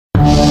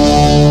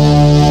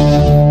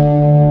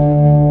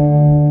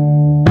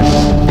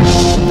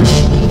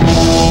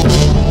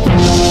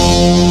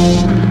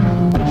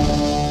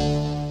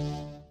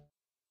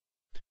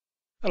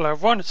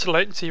everyone, it's the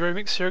Latency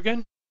Remix here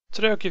again.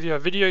 Today I'll give you a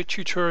video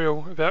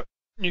tutorial about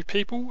new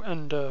people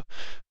and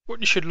what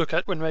you should look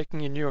at when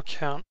making a new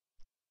account.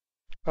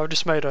 I've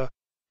just made a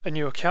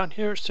new account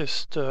here. It's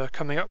just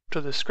coming up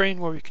to the screen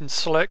where we can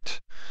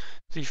select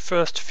the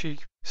first few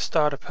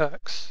starter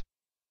packs.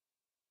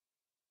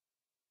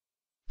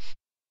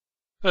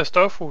 First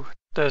off,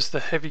 there's the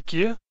heavy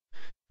gear.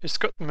 It's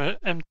got the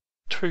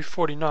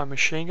M249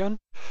 machine gun.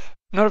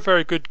 Not a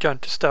very good gun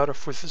to start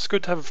off with. It's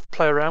good to have a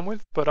play around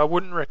with, but I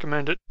wouldn't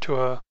recommend it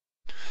to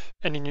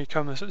any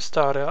newcomers that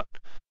start out.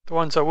 The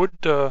ones I would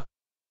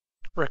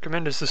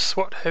recommend is the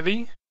SWAT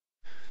Heavy,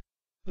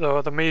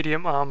 the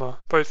medium armor.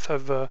 Both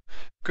have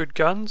good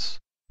guns.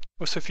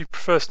 Also, if you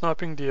prefer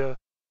sniping, the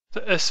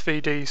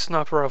SVD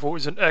sniper rifle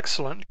is an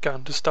excellent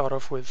gun to start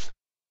off with.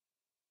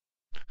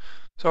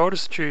 So I'll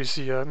just choose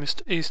the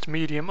Mr. East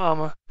medium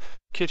armor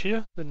kit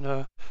here,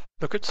 then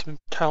look at some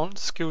talent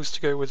skills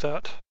to go with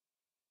that.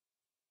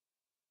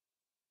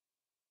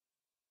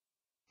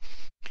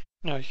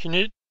 Now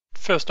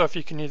first off,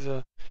 you can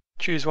either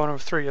choose one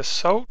of three: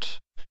 Assault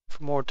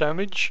for more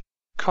damage,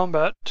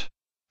 Combat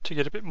to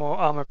get a bit more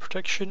armor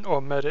protection, or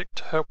Medic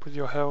to help with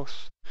your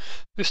health.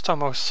 This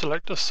time I'll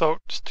select Assault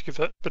just to give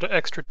that bit of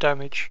extra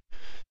damage.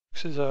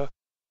 Because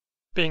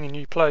being a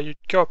new player,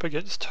 you'd go up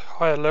against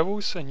higher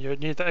levels and you'd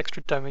need that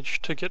extra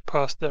damage to get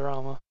past their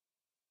armor.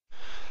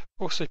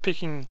 Also,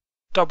 picking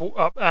double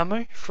up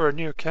ammo for a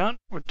new account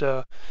would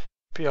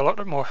be a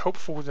lot more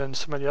helpful than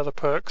some of the other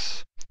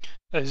perks,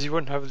 as you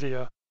wouldn't have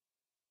the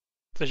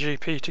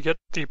GP to get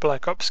the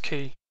Black Ops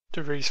key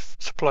to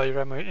resupply your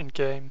ammo in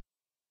game.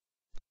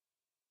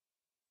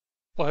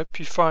 Well, I hope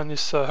you find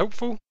this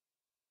helpful,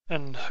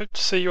 and hope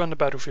to see you on the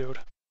battlefield.